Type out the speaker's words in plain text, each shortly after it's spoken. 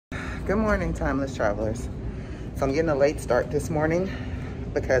Good morning, timeless travelers. So I'm getting a late start this morning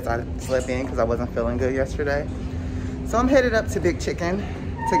because I slept in because I wasn't feeling good yesterday. So I'm headed up to Big Chicken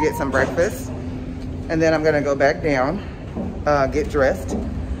to get some breakfast. And then I'm gonna go back down, get dressed,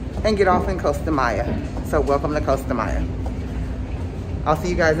 and get off in Costa Maya. So welcome to Costa Maya. I'll see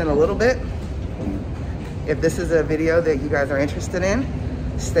you guys in a little bit. If this is a video that you guys are interested in,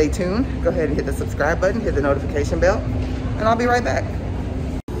 stay tuned. Go ahead and hit the subscribe button, hit the notification bell, and I'll be right back.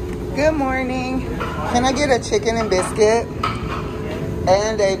 Good morning. Can I get a chicken and biscuit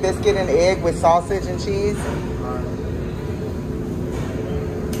and a biscuit and egg with sausage and cheese?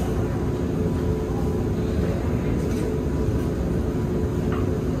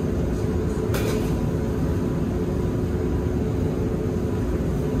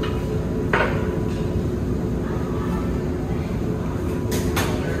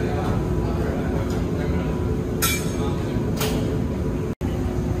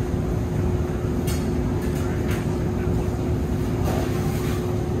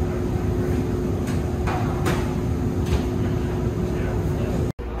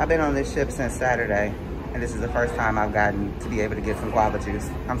 I've been on this ship since Saturday, and this is the first time I've gotten to be able to get some guava juice.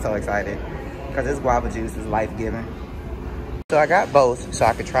 I'm so excited because this guava juice is life-giving. So I got both so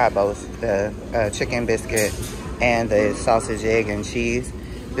I could try both, the chicken biscuit and the sausage, egg, and cheese.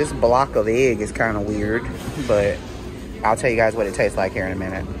 This block of egg is kind of weird, but I'll tell you guys what it tastes like here in a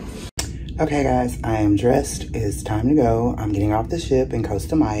minute. Okay guys, I am dressed. It's time to go. I'm getting off the ship in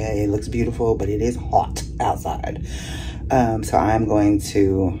Costa Maya. It looks beautiful, but it is hot outside. So I'm going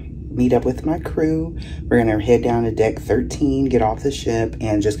to meet up with my crew. We're gonna head down to deck 13, get off the ship,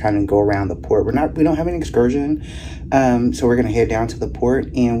 and just kind of go around the port. We don't have an excursion, so we're gonna head down to the port,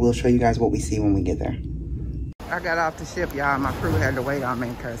 and we'll show you guys what we see when we get there. I got off the ship, y'all. My crew had to wait on me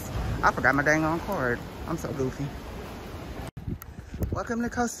because I forgot my dang on cord. I'm so goofy. Welcome to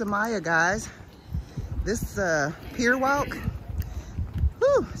Costa Maya, guys. This pier walk,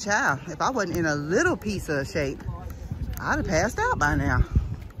 whew, child, if I wasn't in a little piece of shape, I'd have passed out by now.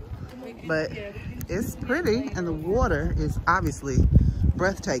 But it's pretty, and the water is obviously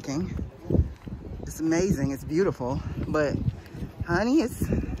breathtaking. It's amazing, it's beautiful, but honey, it's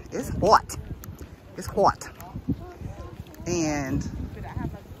hot. It's hot. And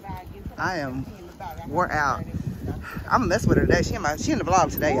I am wore out. I'm gonna mess with her today. She in the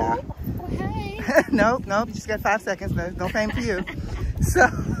vlog today, y'all. Hey. Nope, you just got 5 seconds. No fame for you. So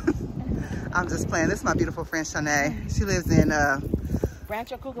I'm just playing. This is my beautiful friend, Shanae. She lives in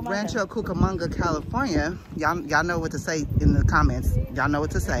Rancho Cucamonga, California. Y'all know what to say in the comments. Y'all know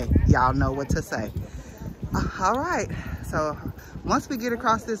what to say. Y'all know what to say. All right. So once we get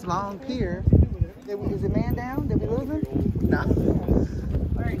across this long pier, is it man down? Did we lose him? No.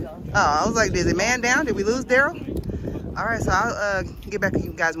 There you go. Oh, I was like, is it man down? Did we lose Daryl? All right. So I'll get back to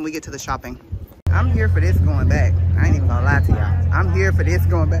you guys when we get to the shopping. I'm here for this going back. I ain't even gonna lie to y'all. I'm here for this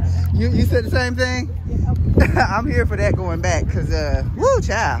going back. You said the same thing? I'm here for that going back because, woo,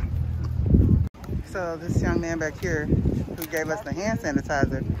 child. So this young man back here who gave us the hand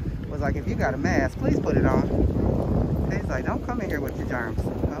sanitizer was like, if you got a mask, please put it on. And he's like, don't come in here with your germs.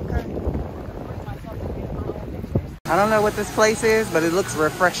 Okay. I don't know what this place is, but it looks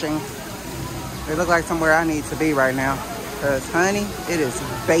refreshing. It looks like somewhere I need to be right now because, honey, it is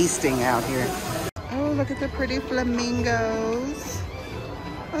basting out here. Oh, look at the pretty flamingos.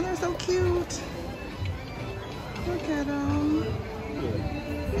 Oh, they're so cute. Look at them.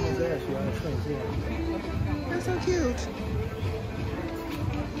 They're so cute.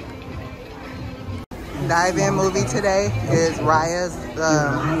 Dive-in movie today is Raya's,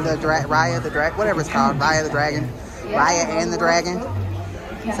 whatever it's called, Raya the Dragon. Raya and the Dragon.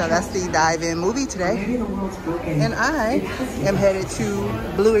 So that's the dive-in movie today. And I am headed to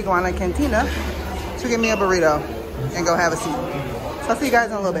Blue Iguana Cantina to get me a burrito and go have a seat. So I'll see you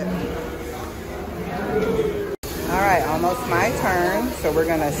guys in a little bit. All right, almost my turn. So we're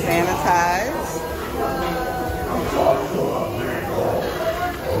gonna sanitize.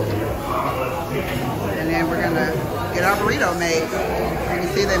 And then we're gonna get our burrito made. You can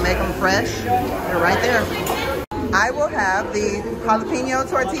see they make them fresh. They're right there. I will have the jalapeno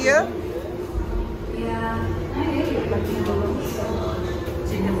tortilla.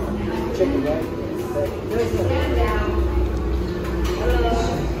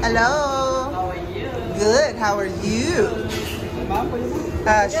 Hello. How are you? Good. How are you?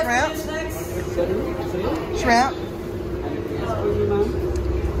 Shrimp. Shrimp.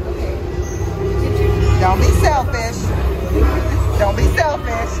 Don't be selfish. Don't be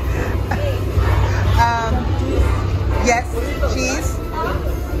selfish. Yes, cheese.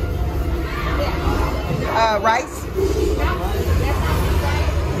 Rice.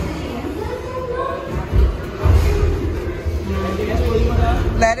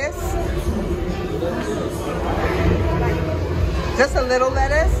 Just a little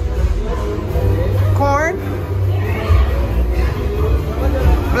lettuce, corn,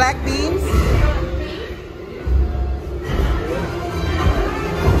 black beans,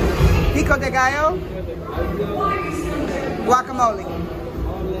 pico de gallo, guacamole.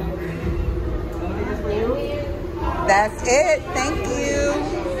 That's it. Thank you.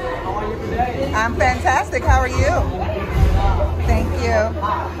 I'm fantastic. How are you? Thank you.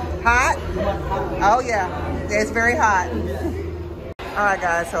 Hot? Oh yeah, it's very hot. All right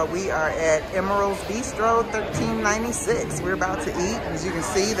guys, so we are at Emeril's Bistro, 1396. We're about to eat. As you can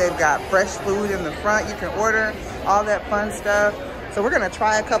see, they've got fresh food in the front. You can order all that fun stuff. So we're gonna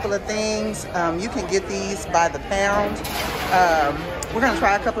try a couple of things. You can get these by the pound. We're gonna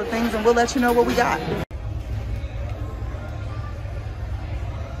try a couple of things and we'll let you know what we got.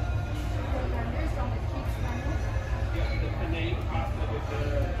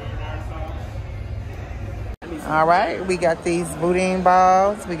 All right, we got these boudin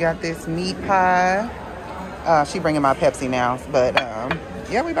balls. We got this meat pie. She bringing my Pepsi now, but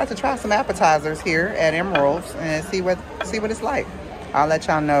yeah, we about to try some appetizers here at Emeril's and see what it's like. I'll let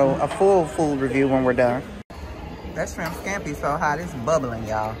y'all know a full food review when we're done. That shrimp scampi so hot, it's bubbling,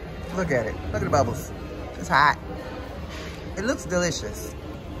 y'all. Look at it. Look at the bubbles. It's hot. It looks delicious.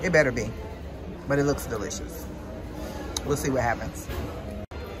 It better be, but it looks delicious. We'll see what happens.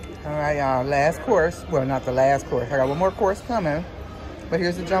 All right, y'all, last course. Well, not the last course. I got one more course coming. But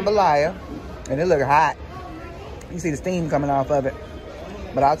here's the jambalaya. And it look hot. You see the steam coming off of it.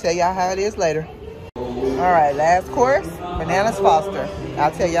 But I'll tell y'all how it is later. All right, last course, bananas Foster. I'll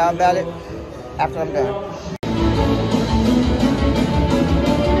tell y'all about it after I'm done.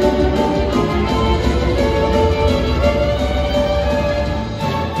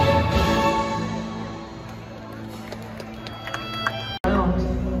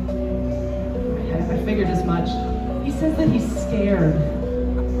 He says that he's scared.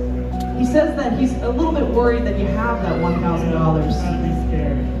 He says that he's a little bit worried that you have that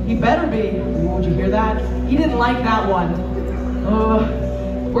 $1,000. He better be. Ooh, did you hear that? He didn't like that one.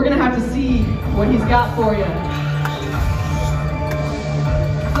 We're gonna have to see what he's got for you.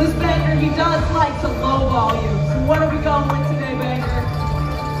 This banker, he does like to lowball you. So what are we going with today, banker?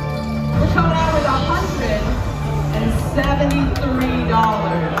 We're coming out with $173.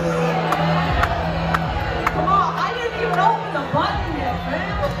 Open the button yet,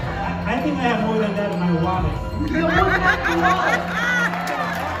 man. I think I have more than that in my wallet. You have more than that in your wallet.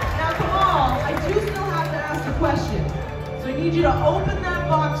 Now, come on. I do still have to ask a question. So I need you to open that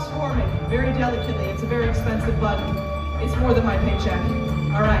box for me. Very delicately. It's a very expensive button. It's more than my paycheck.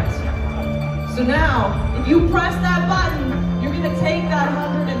 All right. So now, if you press that button, you're going to take that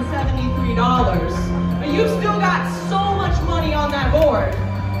 $173. But you've still got so much money on that board.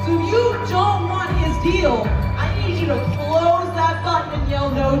 So if you don't want his deal, I need you to close that button and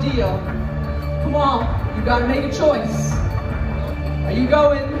yell no deal. Come on, you gotta make a choice. Are you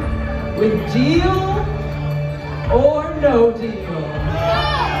going with deal or no deal?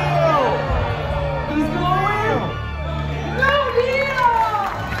 No! He's going no deal!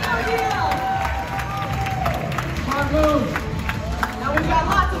 No deal! Come on, move. Now we've got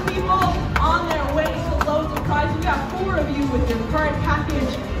lots of people on their way to loads of prizes. We've got 4 of you with your current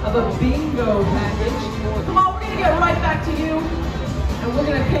package of a bingo package. Come on, we're gonna get right back to you. And we're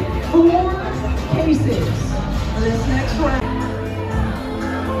gonna pick 4 cases for this next round.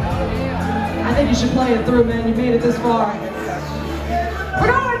 I think you should play it through, man. You made it this far.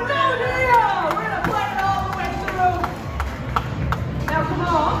 We're going no deal! We're gonna play it all the way through. Now come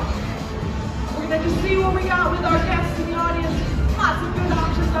on. We're gonna just see what we got with our guests in the audience. Lots of good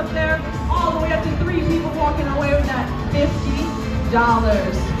options up there. All the way up to 3 people walking away with that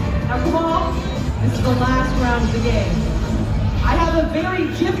 $50. Now come on, this is the last round of the game. I have a very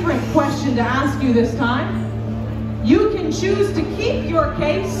different question to ask you this time. You can choose to keep your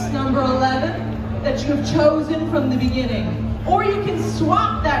case, number 11, that you have chosen from the beginning. Or you can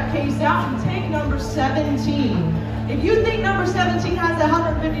swap that case out and take number 17. If you think number 17 has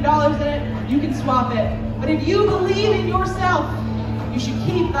 $150 in it, you can swap it. But if you believe in yourself, you should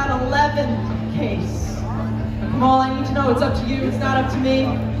keep that 11 case. Come on, I need to know. It's up to you. It's not up to me.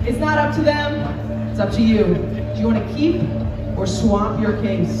 It's not up to them. It's up to you. Do you want to keep or swap your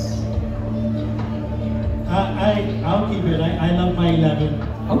case? I'll keep it. I love my 11.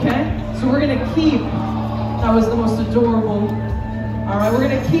 Okay, so we're going to keep. That was the most adorable. All right, we're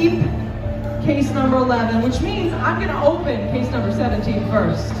going to keep case number 11, which means I'm going to open case number 17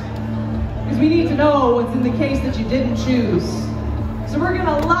 first. Because we need to know what's in the case that you didn't choose. So we're going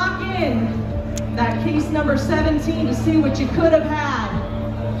to lock in that case number 17 to see what you could have had.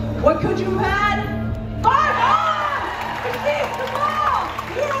 What could you have had? 5 on!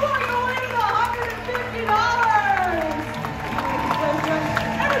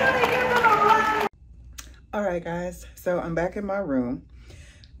 right, guys, so I'm back in my room.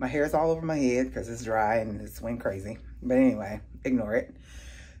 My hair's all over my head because it's dry and it's went crazy. But anyway, ignore it.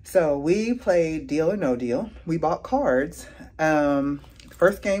 So we played Deal or No Deal. We bought cards.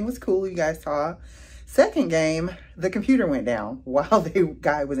 First game was cool, you guys saw. Second game, the computer went down while the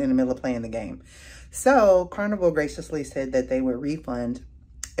guy was in the middle of playing the game. So Carnival graciously said that they would refund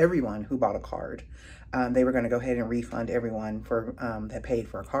everyone who bought a card. They were going to go ahead and refund everyone for that paid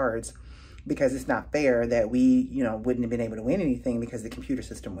for cards, because it's not fair that we, wouldn't have been able to win anything because the computer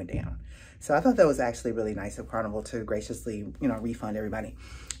system went down. So I thought that was actually really nice of Carnival to graciously, refund everybody.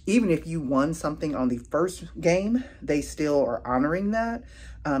 Even if you won something on the first game, they still are honoring that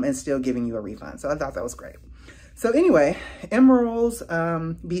and still giving you a refund. So I thought that was great. So anyway, Emeril's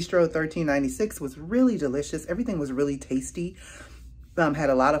Bistro $13.96 was really delicious. Everything was really tasty.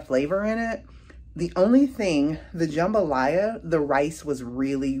 Had a lot of flavor in it. The only thing, the jambalaya, the rice was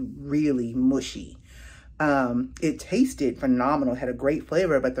really, really mushy. It tasted phenomenal, had a great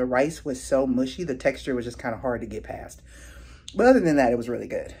flavor, but the rice was so mushy, the texture was just kind of hard to get past. But other than that, it was really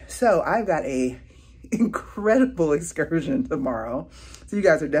good. So I've got a incredible excursion tomorrow. So you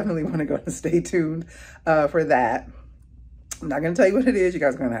guys are definitely want to go and stay tuned for that. I'm not going to tell you what it is. You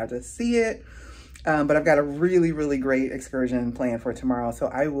guys are going to have to see it. But I've got a really, really great excursion planned for tomorrow. So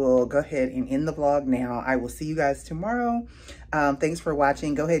I will go ahead and end the vlog now. I will see you guys tomorrow. Thanks for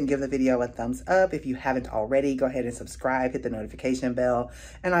watching. Go ahead and give the video a thumbs up. If you haven't already, go ahead and subscribe, hit the notification bell.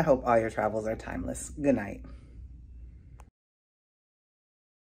 And I hope all your travels are timeless. Good night.